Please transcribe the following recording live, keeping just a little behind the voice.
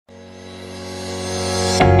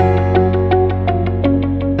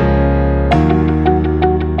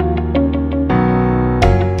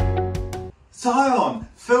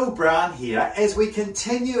done here as we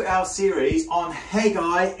continue our series on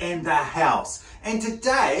Haggai and the house. And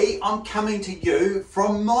today I'm coming to you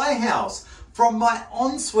from my house, from my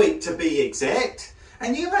ensuite to be exact.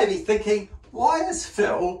 And you may be thinking, why is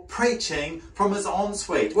Phil preaching from his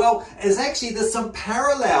ensuite? Well, there's some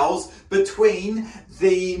parallels between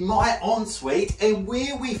my ensuite and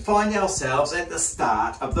where we find ourselves at the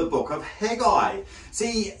start of the book of Haggai.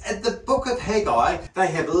 See, at the book of Haggai, they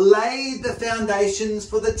have laid the foundations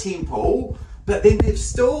for the temple, but then they've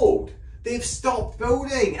stalled. They've stopped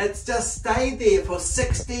building. It's just stayed there for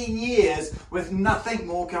 16 years with nothing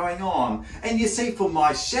more going on. And you see, for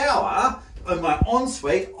my shower, in my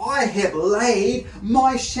ensuite, I have laid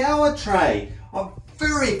my shower tray. I'm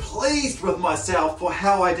very pleased with myself for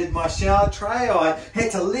how I did my shower tray. I had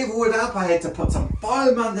to level it up. I had to put some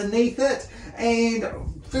foam underneath it, and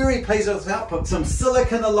very pleased with myself. Put some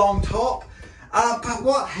silicone along top. But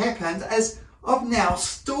what happened is I've now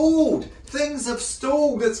stalled. Things have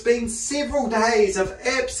stalled. It's been several days of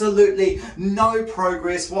absolutely no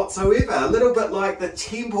progress whatsoever. A little bit like the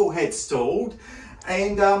temple had stalled.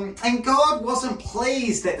 And God wasn't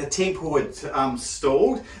pleased that the temple had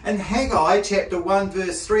stalled. In Haggai chapter 1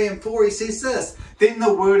 verse 3 and 4 he says this: "Then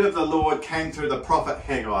the word of the Lord came through the prophet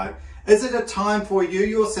Haggai. Is it a time for you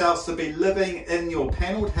yourselves to be living in your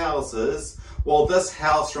panelled houses while this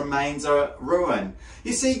house remains a ruin?"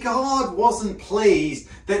 You see, God wasn't pleased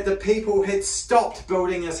that the people had stopped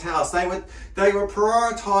building his house. They were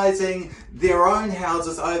prioritizing their own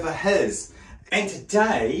houses over his. And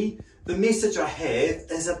today, the message I have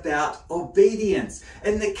is about obedience.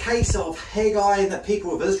 In the case of Haggai and the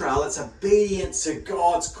people of Israel, it's obedience to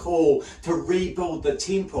God's call to rebuild the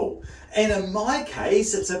temple. And in my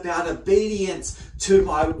case, it's about obedience to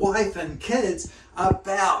my wife and kids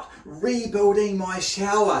about rebuilding my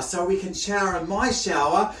shower so we can shower in my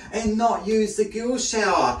shower and not use the girls'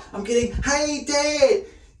 shower. I'm getting, "Hey Dad,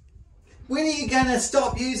 when are you going to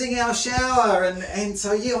stop using our shower?" And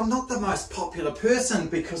so, yeah, I'm not the most popular person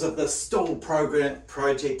because of the stall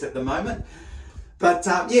project at the moment. But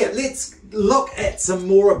yeah, let's look at some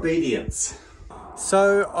more obedience.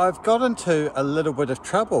 So I've got into a little bit of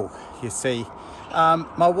trouble, you see.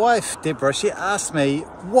 My wife, Deborah, she asked me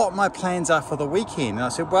what my plans are for the weekend. And I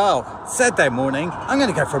said, well, Saturday morning, I'm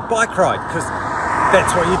going to go for a bike ride, because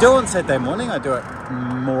that's what you do on Saturday morning. I do it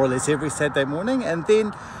more or less every Saturday morning. And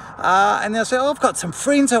then I said, I've got some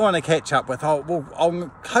friends I want to catch up with.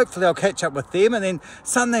 Hopefully I'll catch up with them. And then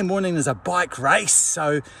Sunday morning is a bike race.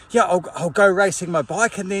 So yeah, I'll go racing my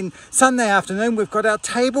bike. And then Sunday afternoon, we've got our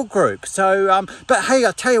table group. So, but hey,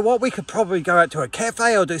 I'll tell you what, we could probably go out to a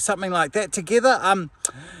cafe or do something like that together.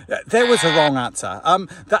 That was the wrong answer.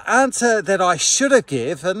 The answer that I should have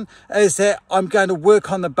given is that I'm going to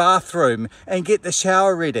work on the bathroom and get the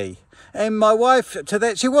shower ready. And my wife, to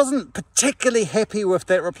that, she wasn't particularly happy with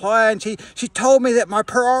that reply, and she told me that my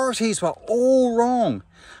priorities were all wrong,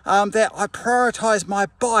 that I prioritised my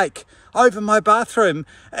bike over my bathroom.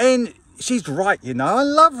 And she's right, you know. I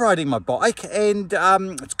love riding my bike, and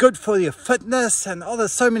it's good for your fitness, and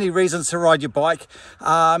there's so many reasons to ride your bike.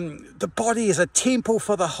 The body is a temple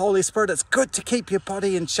for the Holy Spirit. It's good to keep your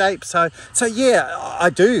body in shape. So yeah,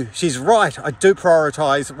 I do. She's right. I do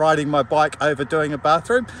prioritise riding my bike over doing a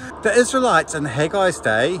bathroom. The Israelites in Haggai's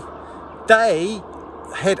day, they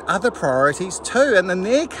had other priorities too, and in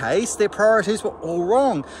their case their priorities were all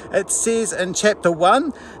wrong. It says in chapter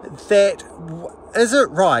 1 that, "Is it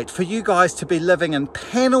right for you guys to be living in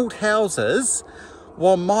panelled houses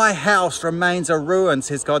while my house remains a ruin,"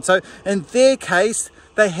 says God. So in their case,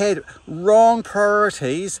 they had wrong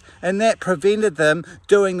priorities, and that prevented them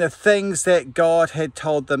doing the things that God had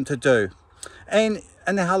told them to do. And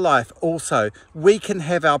in our life also, we can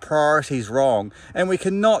have our priorities wrong, and we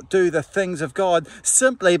cannot do the things of God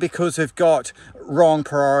simply because we've got wrong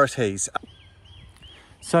priorities.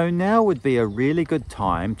 So now would be a really good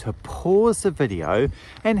time to pause the video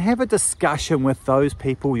and have a discussion with those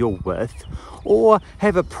people you're with, or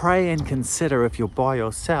have a pray and consider if you're by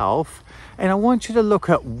yourself. And I want you to look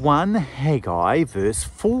at 1 Haggai verse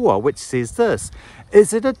 4, which says this: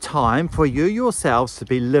 "Is it a time for you yourselves to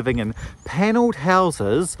be living in panelled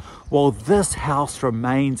houses while this house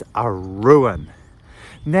remains a ruin?"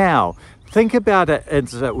 Now, think about it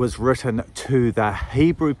as it was written to the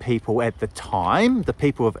Hebrew people at the time, the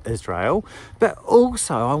people of Israel. But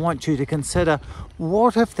also I want you to consider,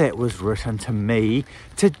 what if that was written to me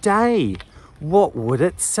today? What would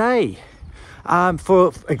it say?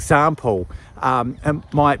 For example,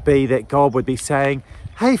 it might be that God would be saying,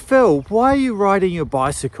 "Hey Phil, why are you riding your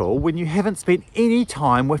bicycle when you haven't spent any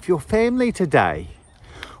time with your family today?"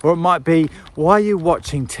 Or it might be, "Why are you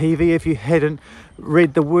watching TV if you hadn't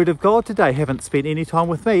read the Word of God today, haven't spent any time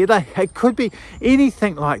with me. It could be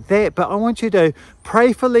anything like that, but I want you to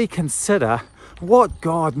prayerfully consider what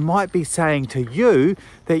God might be saying to you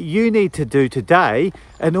that you need to do today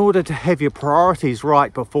in order to have your priorities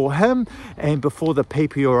right before Him and before the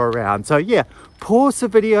people you're around. So yeah, pause the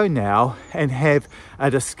video now and have a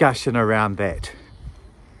discussion around that.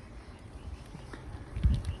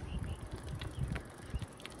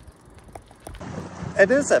 It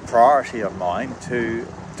is a priority of mine to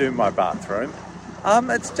do my bathroom.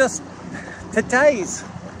 It's just, today's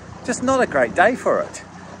just not a great day for it.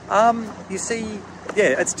 You see,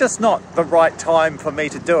 yeah, it's just not the right time for me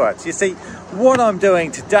to do it. You see, what I'm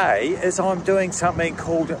doing today is I'm doing something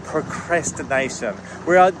called procrastination,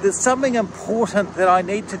 where there's something important that I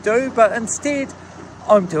need to do, but instead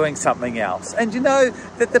I'm doing something else. And you know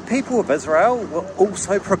that the people of Israel were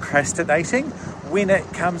also procrastinating when it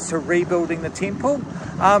comes to rebuilding the temple.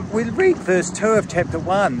 We read verse 2 of chapter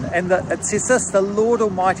 1, and it says this: the Lord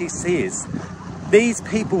Almighty says, these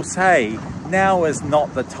people say, now is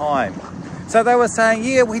not the time. So they were saying,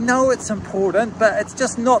 yeah, we know it's important, but it's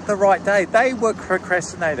just not the right day. They were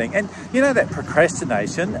procrastinating. And you know that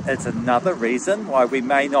procrastination is another reason why we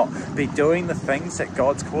may not be doing the things that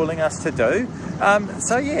God's calling us to do.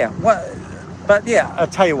 So yeah, but yeah, I'll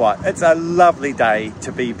tell you what, it's a lovely day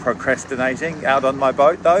to be procrastinating out on my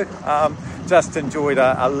boat though. Just enjoyed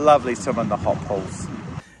a lovely swim in the hot pools.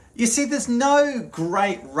 You see, there's no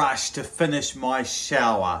great rush to finish my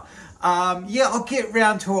shower. Yeah, I'll get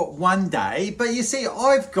round to it one day, but you see,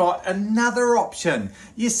 I've got another option.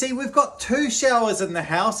 You see, we've got 2 showers in the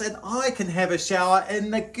house, and I can have a shower in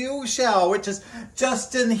the girls' shower, which is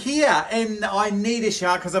just in here, and I need a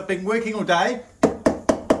shower because I've been working all day.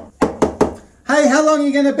 Hey, how long are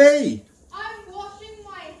you going to be? I'm washing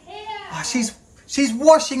my hair. Oh, she's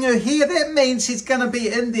washing her hair. That means she's going to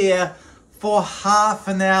be in there for half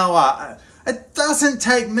an hour. It doesn't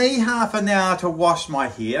take me half an hour to wash my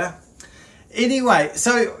hair. Anyway,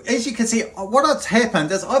 so as you can see, what has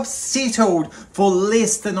happened is I've settled for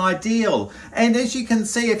less than ideal. And as you can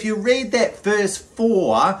see, if you read that verse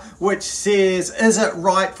 4, which says, is it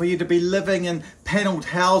right for you to be living in panelled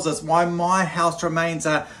houses while my house remains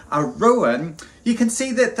a ruin? You can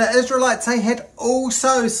see that the Israelites, they had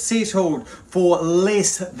also settled for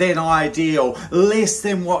less than ideal, less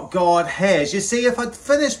than what God has. You see, if I'd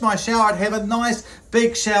finished my shower, I'd have a nice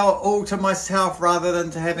big shower all to myself rather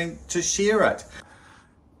than having to share it.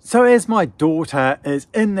 So as my daughter is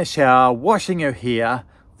in the shower washing her hair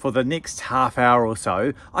for the next half hour or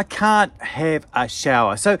so, I can't have a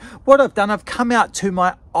shower. So what I've done, I've come out to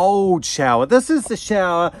my old shower. This is the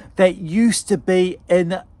shower that used to be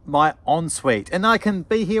in my ensuite, and I can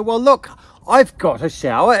be here. Well, look, I've got a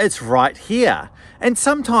shower, it's right here. And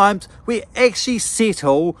sometimes we actually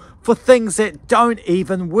settle for things that don't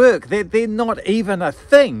even work, that they're not even a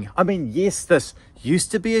thing. I mean, yes, this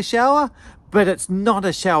used to be a shower, but it's not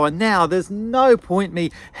a shower now. There's no point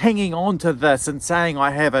me hanging on to this and saying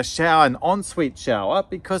I have a shower, an ensuite shower,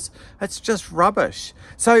 because it's just rubbish.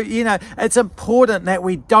 So, you know, it's important that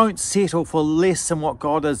we don't settle for less than what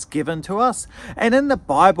God has given to us. And in the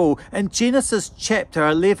Bible, in Genesis chapter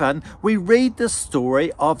 11, we read the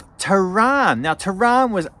story of Haran. Now,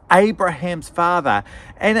 Haran was Abraham's father,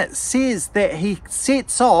 and it says that he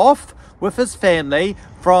sets off with his family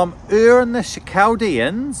from Ur and the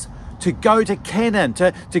Chaldeans to go to Canaan,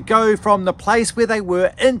 to go from the place where they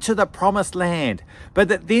were into the promised land. But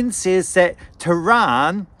it then says that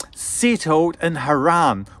Haran settled in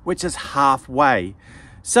Haran, which is halfway.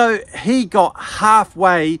 So he got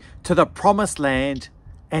halfway to the promised land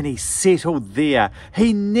and he settled there.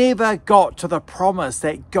 He never got to the promise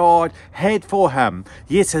that God had for him.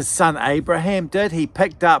 Yes, his son Abraham did. He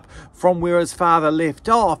picked up from where his father left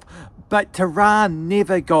off, but Haran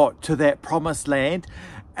never got to that promised land.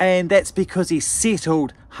 And that's because he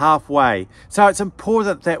settled halfway. So it's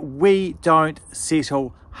important that we don't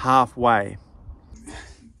settle halfway.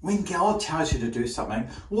 When God tells you to do something,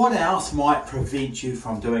 what else might prevent you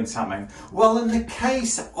from doing something? Well, in the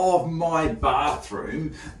case of my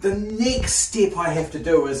bathroom, the next step I have to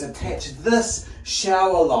do is attach this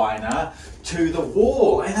shower liner to the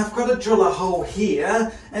wall. And I've got to drill a hole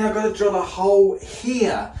here, and I've got to drill a hole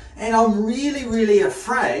here. And I'm really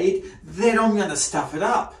afraid that I'm going to stuff it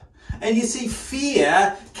up. And you see,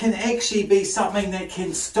 fear can actually be something that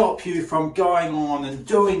can stop you from going on and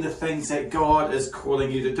doing the things that God is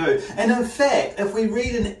calling you to do. And in fact, if we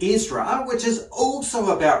read in Ezra, which is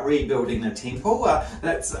also about rebuilding the temple,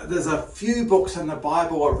 there's a few books in the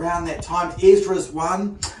Bible around that time. Ezra's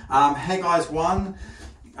one, Haggai's one,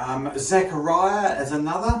 Zechariah is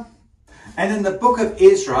another. And in the book of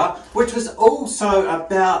Ezra, which was also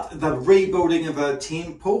about the rebuilding of a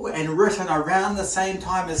temple and written around the same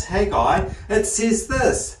time as Haggai, it says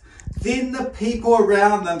this: "Then the people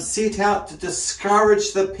around them set out to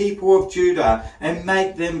discourage the people of Judah and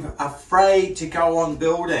make them afraid to go on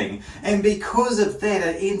building. And because of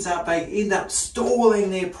that, they end up stalling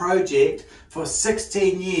their project for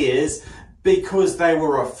 16 years because they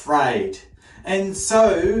were afraid." And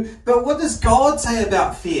so, but what does God say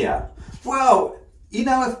about fear? Well, you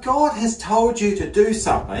know, if God has told you to do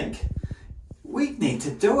something, we need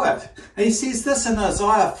to do it. And he says this in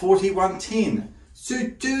Isaiah 41:10. "So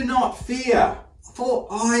do not fear, for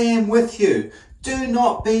I am with you. Do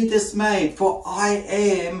not be dismayed, for I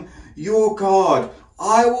am your God.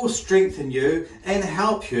 I will strengthen you and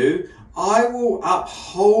help you. I will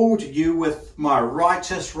uphold you with my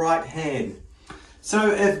righteous right hand."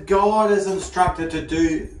 So if God is instructed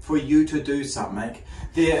for you to do something,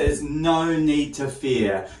 there is no need to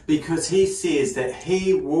fear, because he says that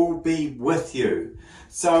he will be with you.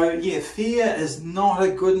 So yeah, fear is not a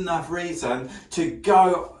good enough reason to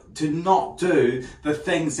not do the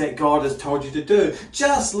things that God has told you to do.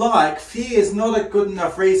 Just like fear is not a good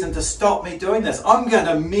enough reason to stop me doing this. I'm going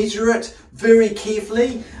to measure it very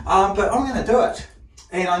carefully, but I'm going to do it.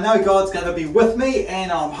 And I know God's going to be with me,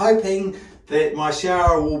 and I'm hoping that my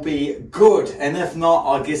shower will be good. And if not,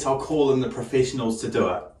 I guess I'll call in the professionals to do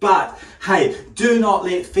it. But hey, do not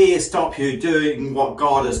let fear stop you doing what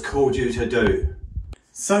God has called you to do.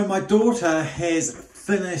 So my daughter has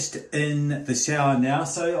finished in the shower now,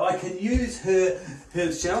 so I can use her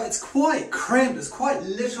shower. It's quite cramped, it's quite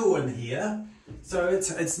little in here, so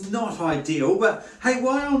it's not ideal. But hey,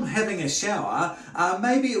 while I'm having a shower,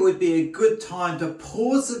 maybe it would be a good time to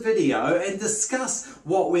pause the video and discuss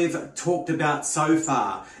what we've talked about so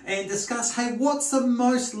far, and discuss, hey, what's the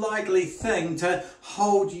most likely thing to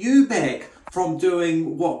hold you back from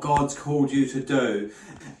doing what God's called you to do?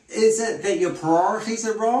 Is it that your priorities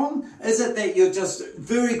are wrong? Is it that you're just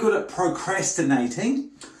very good at procrastinating?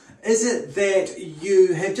 Is it that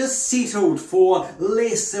you have just settled for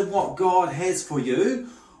less than what God has for you?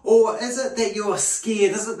 Or is it that you're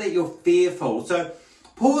scared? Is it that you're fearful? So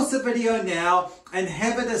pause the video now and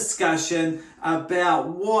have a discussion about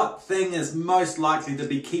what thing is most likely to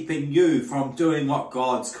be keeping you from doing what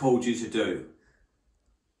God's called you to do.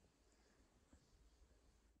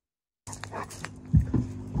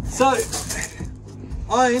 So,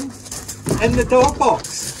 I'm in the dog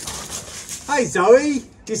box. Hey Zoe,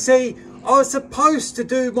 you see, I was supposed to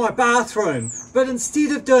do my bathroom, but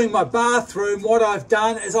instead of doing my bathroom, what I've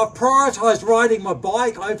done is I've prioritised riding my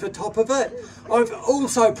bike over top of it. I've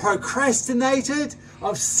also procrastinated.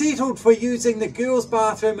 I've settled for using the girls'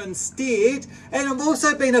 bathroom instead, and I've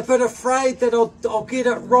also been a bit afraid that I'll get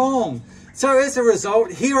it wrong. So as a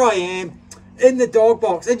result, here I am in the dog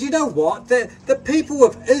box. And you know what? The people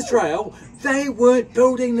of Israel, they weren't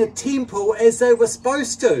building the temple as they were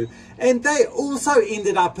supposed to. And they also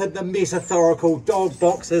ended up in the metaphorical dog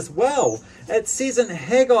box as well. It says in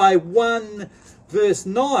Haggai 1 verse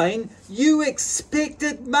 9, "You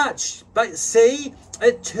expected much, but see,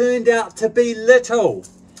 it turned out to be little.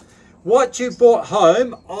 What you brought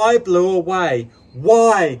home, I blew away.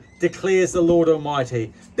 Why, declares the Lord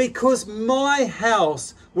Almighty? Because my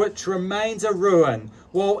house, which remains a ruin,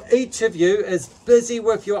 while each of you is busy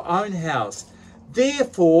with your own house.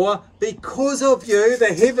 Therefore, because of you,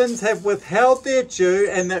 the heavens have withheld their dew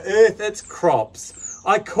and the earth its crops.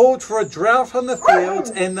 I called for a drought on the fields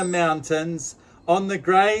and the mountains, on the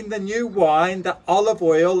grain, the new wine, the olive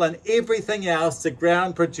oil, and everything else the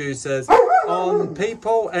ground produces, on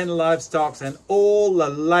people and livestock and all the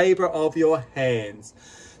labour of your hands."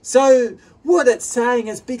 So what it's saying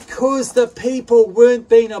is, because the people weren't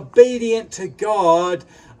being obedient to God,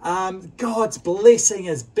 God's blessing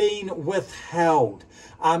has been withheld.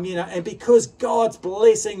 And because God's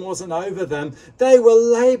blessing wasn't over them, they were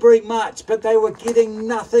labouring much, but they were getting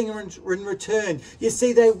nothing in return. You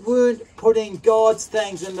see, they weren't putting God's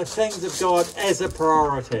things and the things of God as a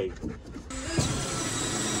priority.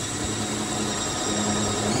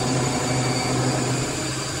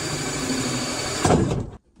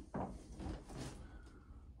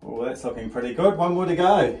 Oh, that's looking pretty good. One more to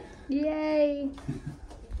go. Yay!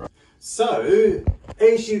 So,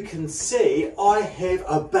 as you can see, I have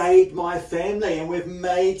obeyed my family and we've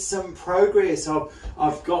made some progress.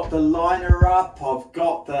 I've got the liner up, I've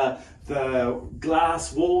got the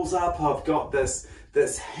glass walls up, I've got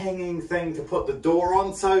this hanging thing to put the door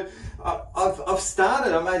on. So I've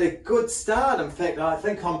started, I made a good start. In fact, I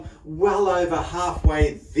think I'm well over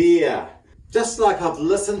halfway there. Just like I've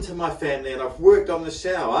listened to my family and I've worked on the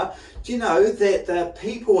shower, do you know that the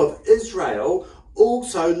people of Israel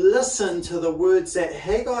also listened to the words that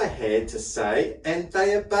Haggai had to say and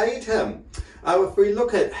they obeyed him? If we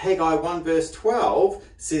look at Haggai 1 verse 12, it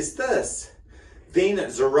says this: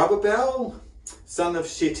 Then Zerubbabel, son of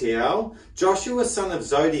Shealtiel, Joshua, son of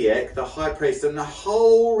Zodiac, the high priest, and the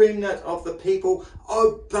whole remnant of the people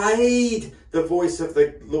obeyed the voice of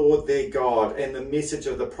the Lord their God and the message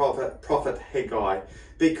of the prophet Haggai,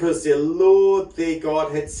 because the Lord their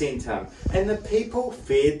God had sent him. And the people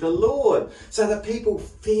feared the Lord. So the people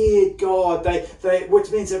feared God,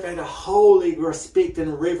 which means they've had a holy respect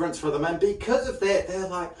and reverence for them. And because of that, they're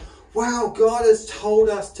like, wow, God has told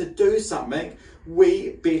us to do something, we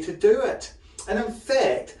better do it. And in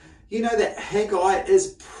fact, you know that Haggai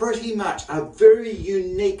is pretty much a very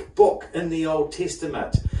unique book in the Old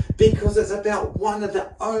Testament, because it's about one of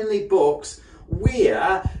the only books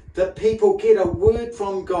where the people get a word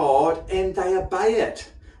from God and they obey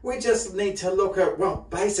it. We just need to look at, well,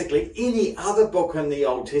 basically any other book in the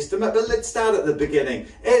Old Testament, but let's start at the beginning.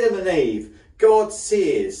 Adam and Eve, God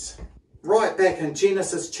says, right back in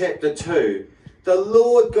Genesis chapter 2, the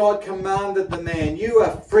Lord God commanded the man, you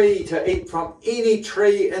are free to eat from any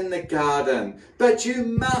tree in the garden, but you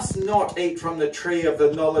must not eat from the tree of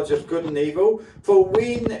the knowledge of good and evil, for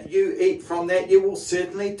when you eat from that, you will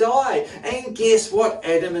certainly die. And guess what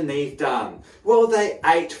Adam and Eve done? Well, they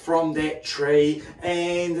ate from that tree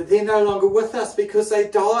and they're no longer with us because they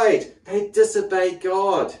died. They disobeyed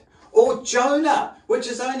God. Or Jonah, which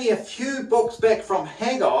is only a few books back from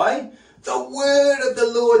Haggai. The word of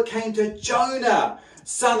the Lord came to Jonah,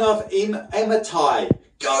 son of Amittai.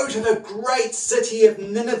 Go to the great city of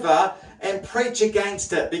Nineveh and preach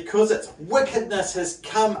against it, because its wickedness has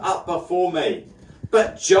come up before me.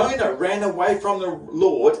 But Jonah ran away from the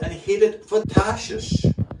Lord and headed for Tarshish.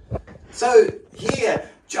 So here,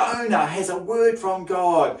 Jonah has a word from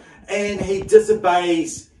God and he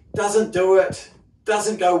disobeys, doesn't do it,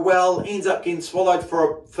 doesn't go well, ends up getting swallowed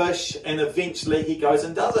for a fish, and eventually he goes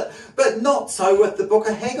and does it. But not so with the book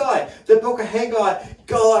of Haggai. The book of Haggai,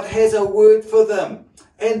 God has a word for them.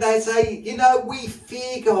 And they say, you know, we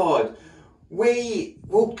fear God. We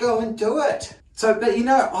will go and do it. So, but you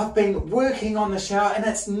know, I've been working on the shower and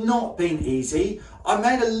it's not been easy. I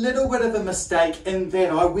made a little bit of a mistake in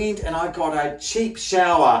that I went and I got a cheap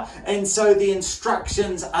shower, and so the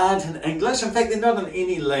instructions aren't in English. In fact, they're not in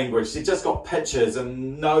any language. They've just got pictures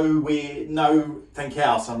and nothing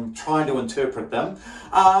else. I'm trying to interpret them.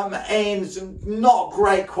 And not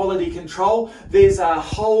great quality control. There's a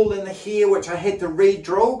hole in here which I had to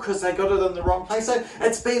re-drill because they got it in the wrong place. So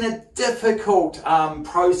it's been a difficult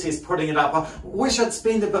process putting it up. I wish I'd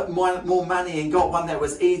spent a bit more money and got one that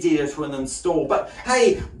was easier to install. But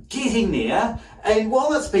hey, getting there. And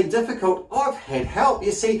while it's been difficult, I've had help.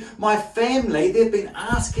 You see, my family, they've been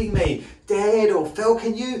asking me, Dad or Phil,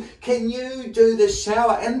 can you do this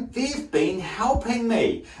shower? And they've been helping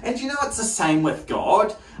me. And you know, it's the same with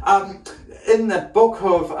God. In the book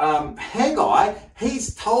of Haggai,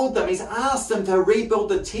 he's told them, he's asked them to rebuild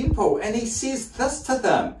the temple. And he says this to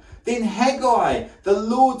them. Then Haggai, the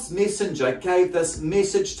Lord's messenger, gave this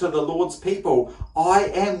message to the Lord's people. I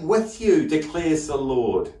am with you, declares the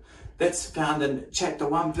Lord. That's found in chapter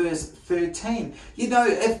 1, verse 13. You know,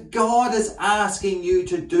 if God is asking you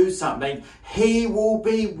to do something, he will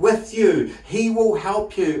be with you. He will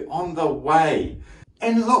help you on the way.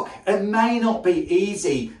 And look, it may not be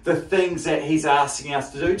easy, the things that he's asking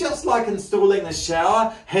us to do. Just like installing the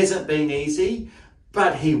shower hasn't been easy,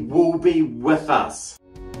 but he will be with us.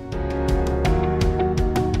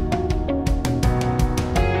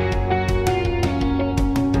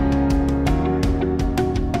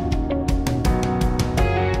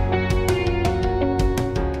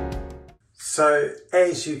 So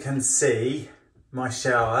as you can see, my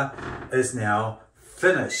shower is now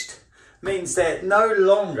finished. Means that no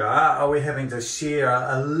longer are we having to share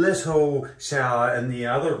a little shower in the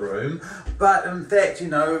other room, but in fact, you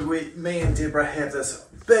know, me and Deborah have this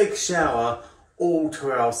big shower all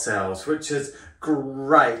to ourselves, which is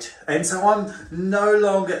great. And so I'm no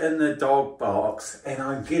longer in the dog box and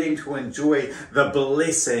I'm getting to enjoy the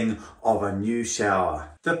blessing of a new shower.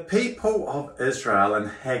 The people of Israel in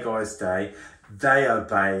Haggai's day, they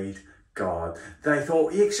obeyed God. They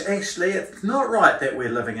thought, actually, it's not right that we're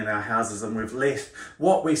living in our houses and we've left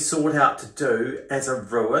what we sought out to do as a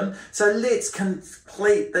ruin. So let's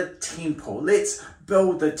complete the temple. Let's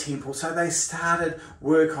build the temple. So they started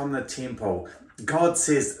work on the temple. God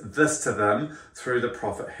says this to them through the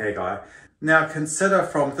prophet Haggai. Now consider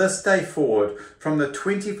from this day forward, from the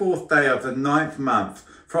 24th day of the 9th month,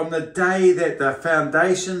 from the day that the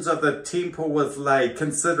foundations of the temple was laid.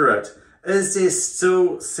 Consider it. Is there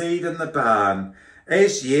still seed in the barn?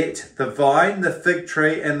 As yet, the vine, the fig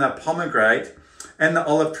tree, and the pomegranate, and the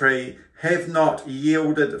olive tree have not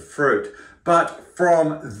yielded fruit. But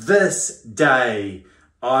from this day,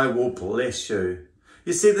 I will bless you.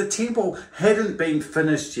 You see, the temple hadn't been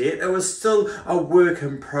finished yet. It was still a work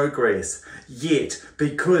in progress. Yet,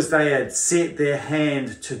 because they had set their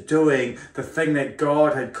hand to doing the thing that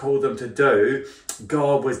God had called them to do,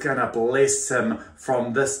 God was going to bless them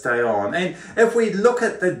from this day on. And if we look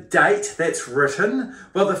at the date that's written,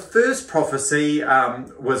 well, the first prophecy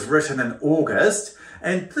was written in August,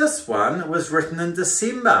 and this one was written in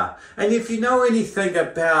December. And if you know anything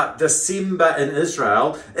about December in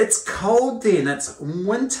Israel, it's cold then, it's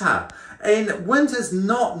winter. And winter's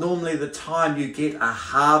not normally the time you get a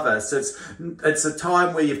harvest. It's a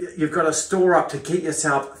time where you've got to store up to get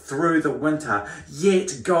yourself through the winter.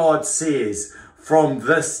 Yet God says, from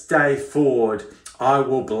this day forward, I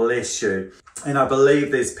will bless you. And I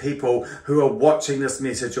believe there's people who are watching this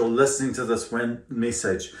message or listening to this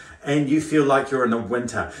message, and you feel like you're in a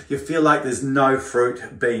winter. You feel like there's no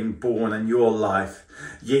fruit being born in your life.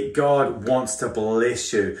 Yet God wants to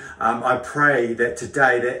bless you. I pray that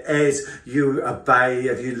today, that as you obey,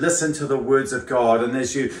 if you listen to the words of God, and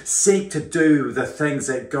as you seek to do the things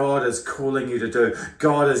that God is calling you to do,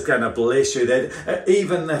 God is going to bless you. That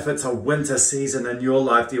even if it's a winter season in your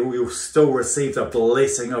life, you'll still receive the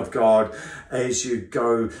blessing of God as you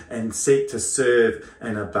go and seek to serve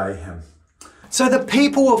and obey Him. So the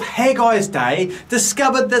people of Haggai's day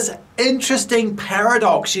discovered this interesting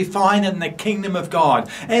paradox you find in the kingdom of God.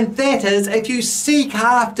 And that is, if you seek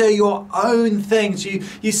after your own things,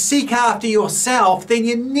 you seek after yourself, then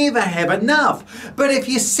you never have enough. But if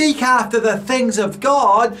you seek after the things of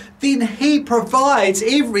God, then He provides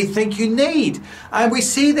everything you need. And we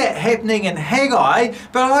see that happening in Haggai,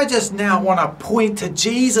 but I just now want to point to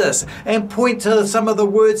Jesus and point to some of the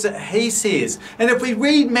words that He says. And if we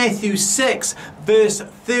read Matthew 6, verse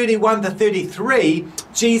 31 to 33,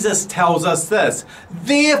 Jesus tells us this: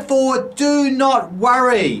 "Therefore do not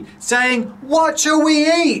worry, saying, what shall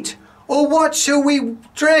we eat? Or what shall we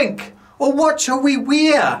drink? Or what shall we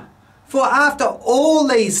wear? For after all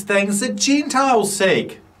these things the Gentiles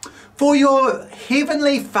seek. For your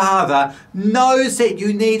heavenly Father knows that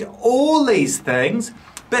you need all these things,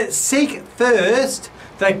 but seek first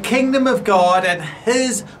the kingdom of God and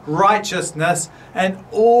His righteousness, and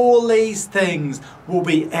all these things will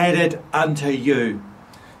be added unto you."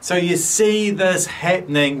 So you see this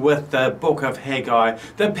happening with the book of Haggai.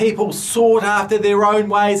 The people sought after their own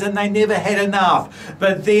ways and they never had enough.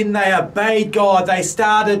 But then they obeyed God. They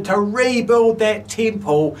started to rebuild that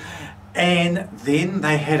temple. And then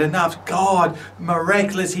they had enough. God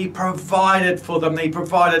miraculously provided for them. He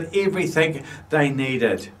provided everything they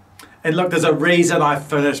needed. And look, there's a reason I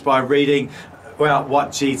finished by reading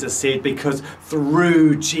what Jesus said, because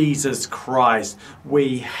through Jesus Christ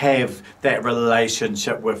we have that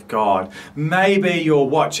relationship with God. Maybe you're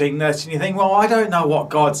watching this and you think, well, I don't know what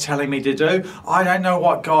God's telling me to do. I don't know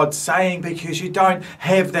what God's saying, because you don't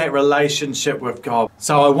have that relationship with God.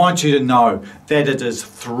 So I want you to know that it is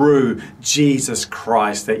through Jesus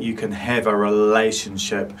Christ that you can have a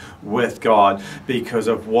relationship with God, because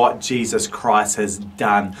of what Jesus Christ has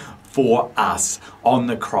done for us on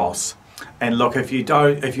the cross. And look, if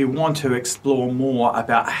you want to explore more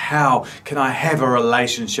about how can I have a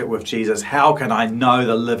relationship with Jesus, how can I know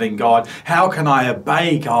the living God, how can I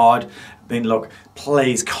obey God, then look,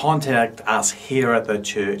 please contact us here at the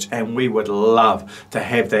church, and we would love to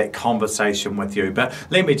have that conversation with you. But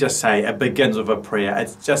let me just say, it begins with a prayer.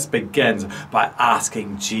 It just begins by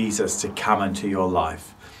asking Jesus to come into your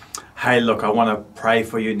life. Hey, look, I want to pray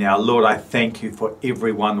for you now. Lord, I thank you for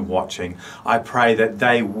everyone watching. I pray that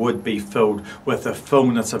they would be filled with the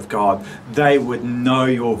fullness of God. They would know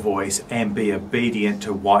your voice and be obedient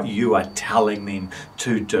to what you are telling them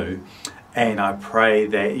to do. And I pray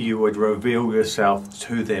that you would reveal yourself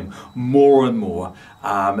to them more and more.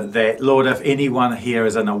 That, Lord, if anyone here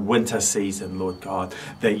is in a winter season, Lord God,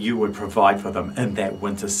 that you would provide for them in that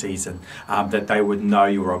winter season. That they would know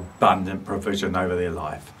your abundant provision over their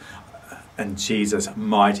life. In Jesus'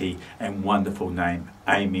 mighty and wonderful name,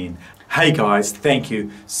 amen. Hey guys, thank you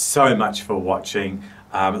so much for watching.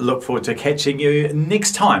 Look forward to catching you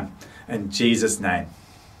next time, in Jesus' name.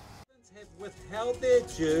 Have withheld their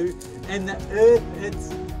due, and the earth it's...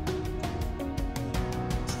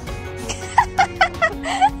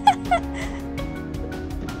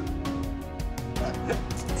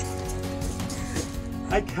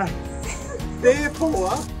 Okay,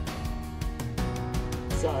 therefore,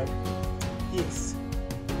 so... yes,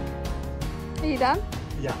 you done?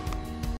 Yeah.